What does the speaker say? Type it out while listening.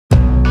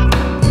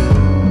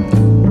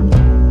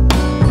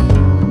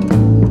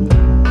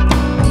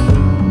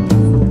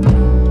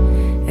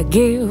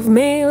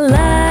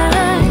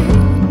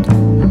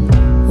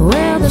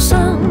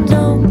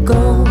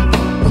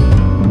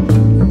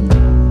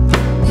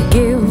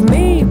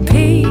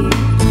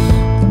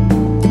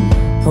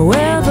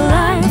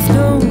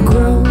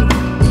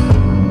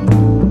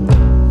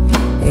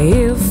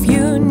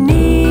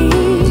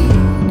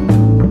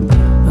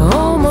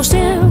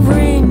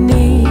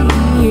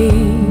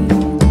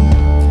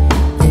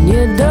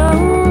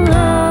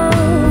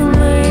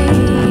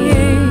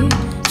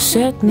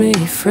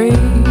free.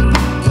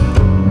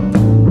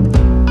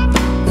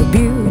 The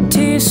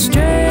beauty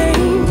strange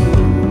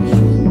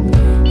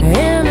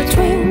in a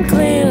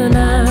twinkling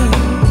eye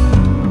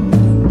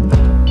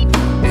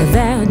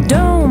that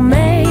don't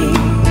make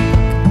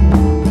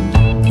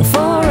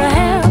for a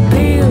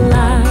happy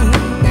life.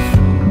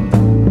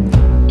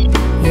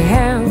 You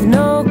have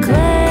no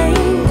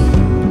claim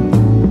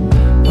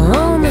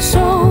on the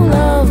soul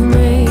of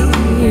me.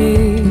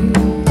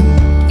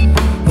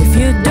 If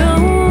you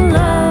don't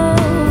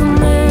love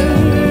me,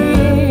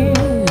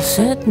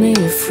 set me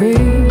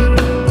free.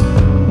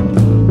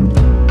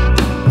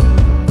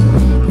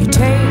 You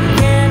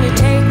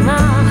take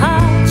my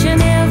heart, you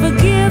never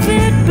give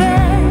it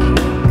back.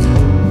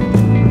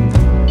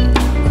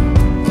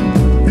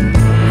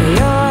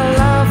 Your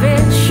love,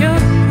 it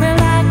shook me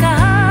like a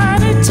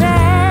heart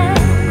attack.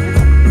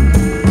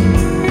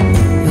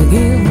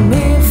 Give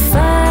me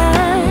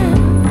fire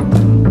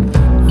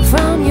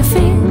from your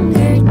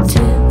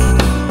fingertips.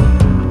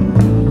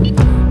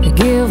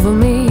 Give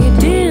me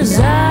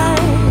desire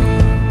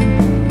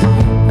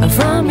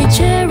from your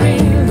cherry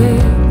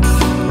lips.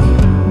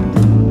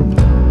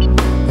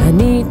 I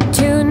need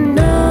to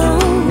know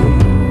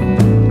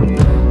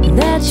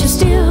that you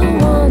still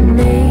want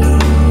me.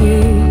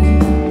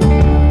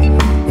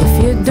 If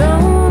you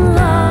don't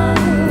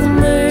love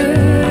me,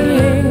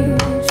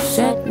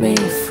 set me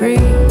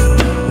free.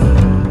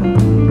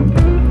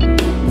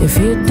 If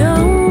you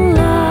don't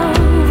love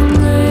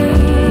me,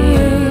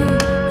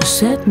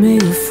 set me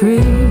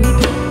free.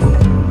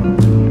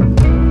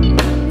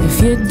 If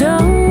you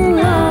don't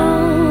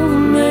love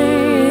me,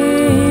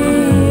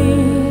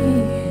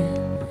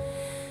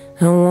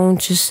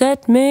 won't you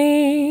set me